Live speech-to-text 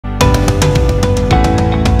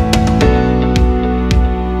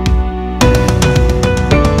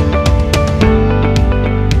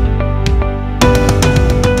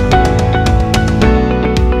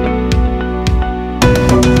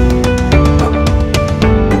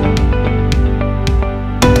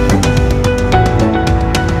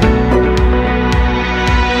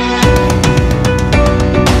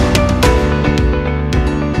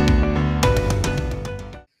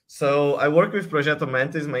I work with Projeto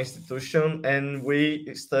Mantis, my institution, and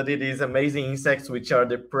we study these amazing insects, which are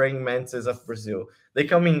the praying mantises of Brazil. They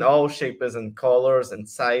come in all shapes and colors and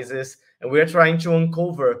sizes, and we are trying to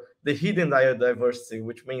uncover the hidden biodiversity,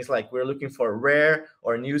 which means like we're looking for rare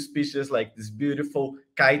or new species like this beautiful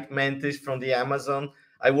kite mantis from the Amazon.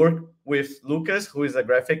 I work with Lvcas, who is a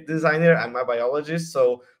graphic designer. I'm a biologist,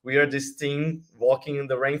 so we are this team walking in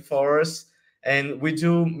the rainforest, and we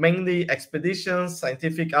do mainly expeditions,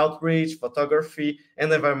 scientific outreach, photography,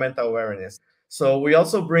 and environmental awareness. So we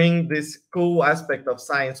also bring this cool aspect of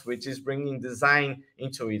science, which is bringing design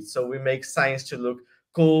into it. So we make science to look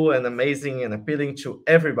cool and amazing and appealing to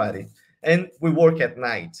everybody. And we work at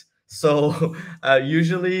night. So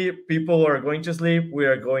usually people are going to sleep, we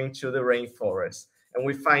are going to the rainforest. And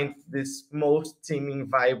we find this most teeming,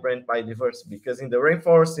 vibrant biodiversity, because in the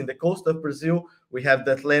rainforest, in the coast of Brazil, we have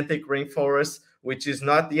the Atlantic rainforest, which is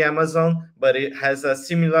not the Amazon, but it has a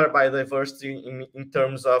similar biodiversity in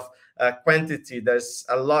terms of quantity. There's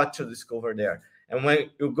a lot to discover there. And when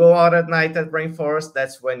you go out at night at rainforest,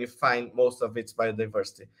 that's when you find most of its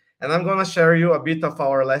biodiversity. And I'm going to share you a bit of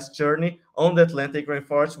our last journey on the Atlantic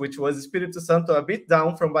rainforest, which was Espírito Santo, a bit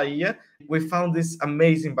down from Bahia. We found this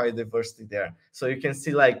amazing biodiversity there. So you can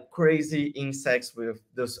see like crazy insects with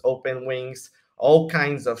those open wings, all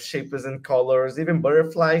kinds of shapes and colors, even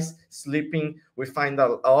butterflies sleeping. We found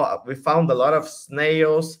a lot of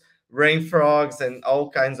snails, rain frogs, and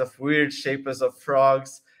all kinds of weird shapes of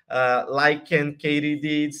frogs, lichen,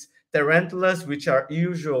 katydids, tarantulas, which are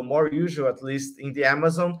more usual at least in the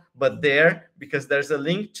Amazon, but there, because there's a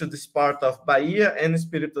link to this part of Bahia and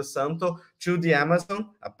Espírito Santo to the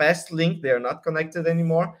Amazon, a past link, they are not connected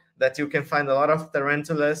anymore, that you can find a lot of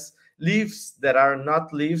tarantulas, leaves that are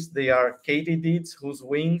not leaves, they are katydids whose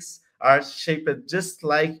wings are shaped just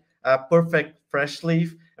like a perfect fresh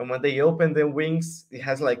leaf. And when they open the wings, it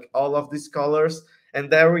has like all of these colors. And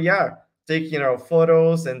there we are, taking our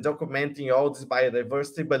photos and documenting all this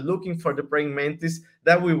biodiversity, but looking for the praying mantis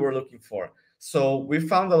that we were looking for. So we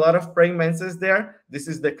found a lot of praying mantises there. This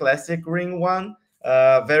is the classic ring one,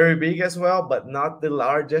 very big as well, but not the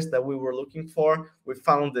largest that we were looking for. We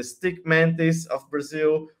found the stick mantis of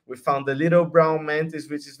Brazil. We found the little brown mantis,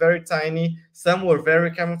 which is very tiny. Some were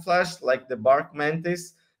very camouflaged, like the bark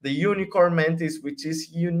mantis. The unicorn mantis, which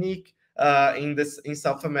is unique in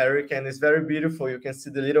South America, and it's very beautiful. You can see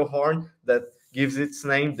the little horn that gives its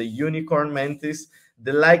name, the unicorn mantis.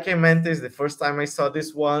 The lichen mantis, the first time I saw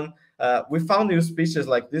this one, we found new species,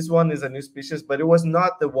 like this one is a new species, but it was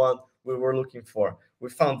not the one we were looking for. We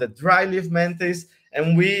found the dry leaf mantis,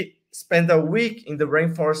 and we spent a week in the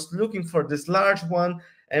rainforest looking for this large one.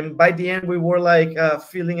 And by the end, we were like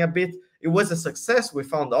feeling a bit, it was a success. We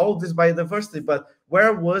found all this biodiversity, but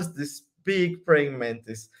where was this big praying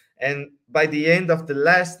mantis? And by the end of the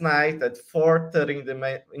last night at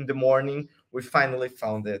 4:30 in the morning, we finally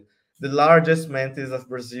found it. The largest mantis of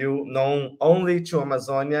Brazil, known only to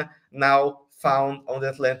Amazonia, now found on the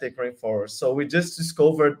Atlantic rainforest. So we just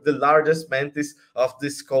discovered the largest mantis of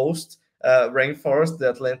this coast rainforest,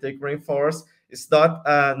 the Atlantic rainforest. It's not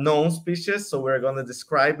a known species, so we're going to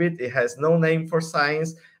describe it. It has no name for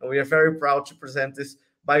science, and we are very proud to present this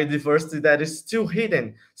biodiversity that is still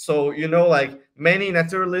hidden. So, you know, like many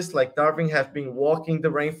naturalists like Darwin have been walking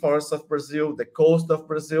the rainforests of Brazil, the coast of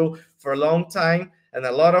Brazil for a long time, and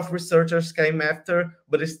a lot of researchers came after,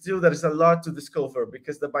 but still there is a lot to discover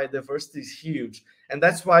because the biodiversity is huge, and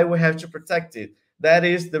that's why we have to protect it. That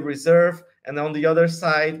is the reserve, and on the other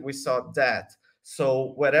side, we saw that.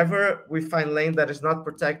 So wherever we find land that is not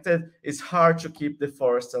protected, it's hard to keep the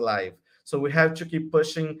forest alive. So we have to keep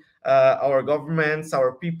pushing our governments,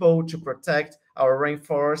 our people to protect our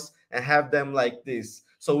rainforests and have them like this.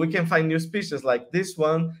 So we can find new species like this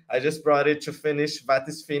one. I just brought it to finish.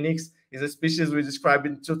 Vatis phoenix is a species we described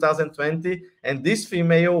in 2020. And this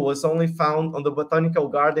female was only found on the Botanical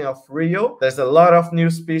Garden of Rio. There's a lot of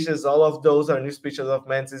new species. All of those are new species of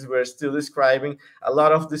mantis we're still describing. A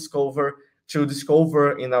lot of to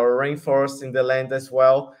discover in our rainforest in the land as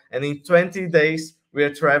well. And in 20 days, we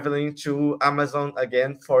are traveling to Amazon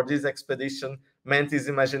again for this expedition, Mantis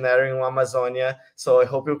Imaginary in Amazonia. So I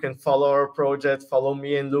hope you can follow our project, follow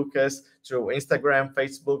me and Lvcas through Instagram,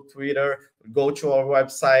 Facebook, Twitter, go to our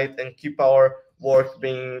website and keep our work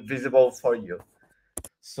being visible for you.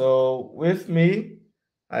 So with me,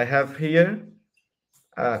 I have here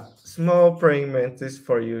a small praying mantis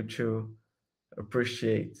for you to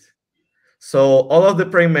appreciate. So all of the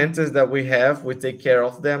praying mantis that we have, we take care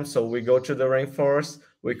of them. So we go to the rainforest,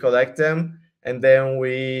 we collect them, and then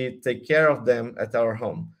we take care of them at our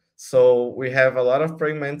home. So we have a lot of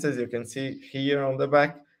praying mantis. You can see here on the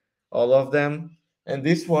back, all of them. And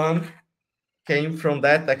this one came from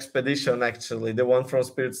that expedition, actually, the one from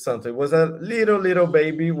Spirit Santo. It was a little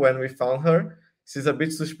baby when we found her. She's a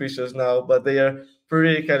bit suspicious now, but they are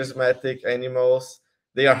pretty charismatic animals.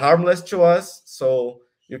 They are harmless to us, so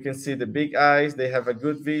you can see the big eyes. They have a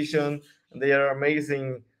good vision, and they are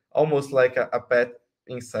amazing, almost like a pet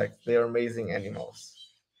insect. They are amazing animals.